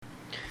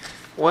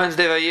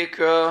Wednesday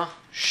Vayikra,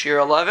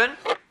 Shiur 11.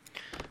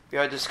 We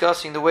are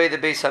discussing the way the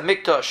Beis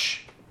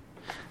HaMikdash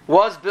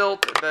was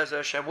built, Be'ez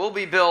Hashem will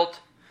be built,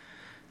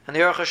 and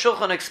the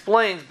HilchosGeulah4Life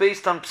explains,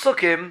 based on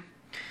Psukim,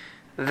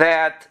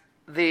 that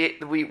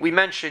we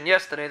mentioned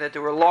yesterday that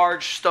there were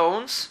large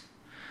stones,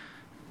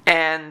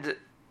 and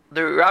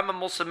the Rambam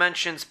also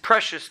mentions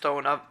precious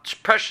stones,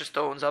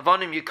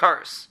 Avonim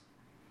Yikaris.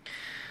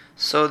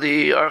 So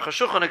the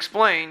HilchosGeulah4Life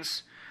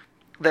explains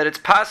that it's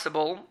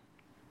possible.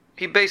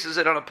 He bases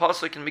it on a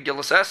pasuk in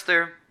Megillas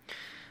Esther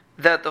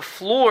that the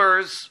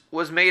floors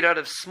was made out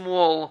of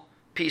small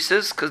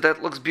pieces, because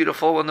that looks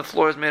beautiful when the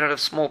floor is made out of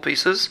small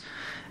pieces,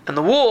 and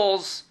the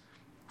walls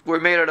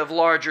were made out of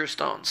larger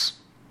stones.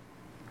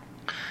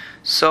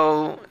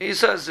 So he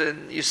says,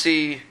 you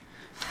see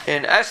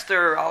in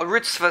Esther, Al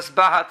Ritzvas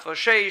Bahat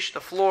Vashesh,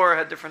 the floor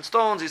had different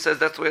stones. He says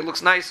that's the way it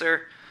looks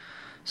nicer.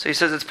 So he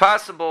says it's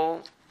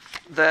possible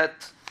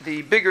that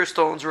the bigger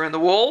stones were in the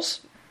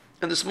walls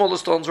and the smaller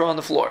stones were on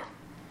the floor.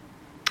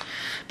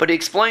 But he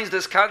explains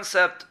this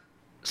concept,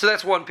 so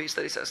that's one piece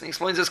that he says, and he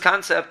explains this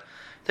concept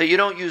that you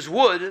don't use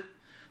wood.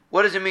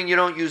 What does it mean you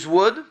don't use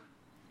wood?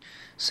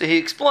 So he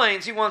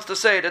explains, he wants to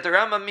say that the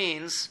Rambam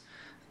means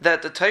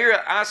that the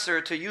Torah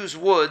aser to use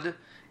wood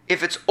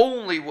if it's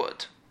only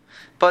wood.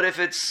 But if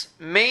it's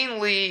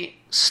mainly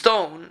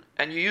stone,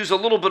 and you use a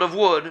little bit of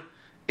wood,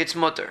 it's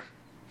mutter.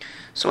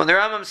 So when the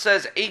Rambam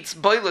says, eitz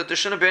bailet, there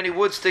shouldn't be any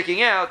wood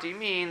sticking out, he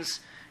means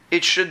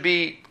it should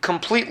be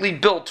completely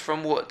built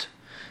from wood.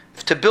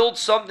 To build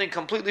something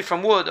completely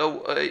from wood,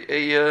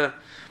 a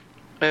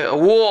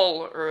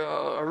wall or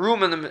a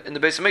room in the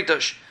Beis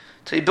HaMikdash,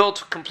 to be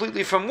built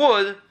completely from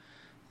wood,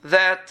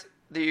 that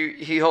the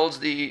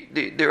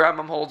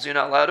Rambam holds you're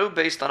not allowed to,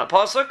 based on a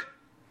pasuk.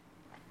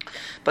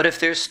 But if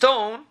there's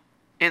stone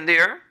in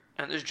there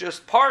and there's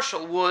just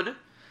partial wood,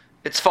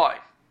 it's fine.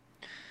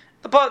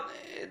 The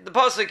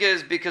pasuk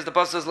is because the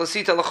pasuk says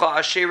Lasita Lacha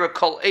Asherah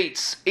Kol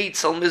Eitz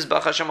Al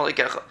Mizbach Hashem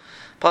Alikecha.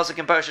 Pasuk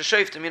in Parashat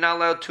Shoftim, you're not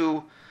allowed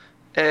to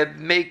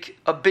make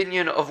a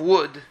binyan of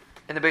wood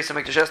in the Beis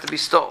HaMikdash. It has to be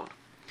stone.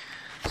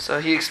 So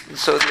the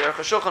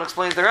HilchosGeulah4Life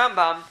explains the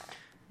Rambam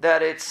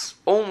that it's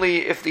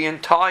only if the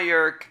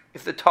entire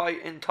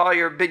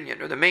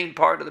binyan or the main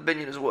part of the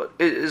binyan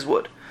is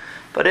wood.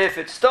 But if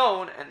it's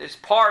stone and there's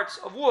parts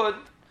of wood,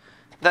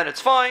 then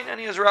it's fine. And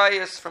he has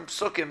rayas from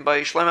Psukim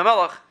by Shlomo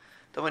Melech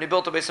that when he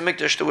built the Beis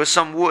HaMikdash there was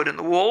some wood in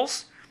the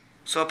walls.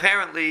 So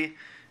apparently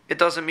it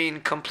doesn't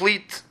mean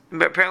complete.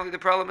 Apparently the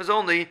problem is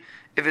only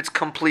if it's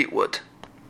complete wood.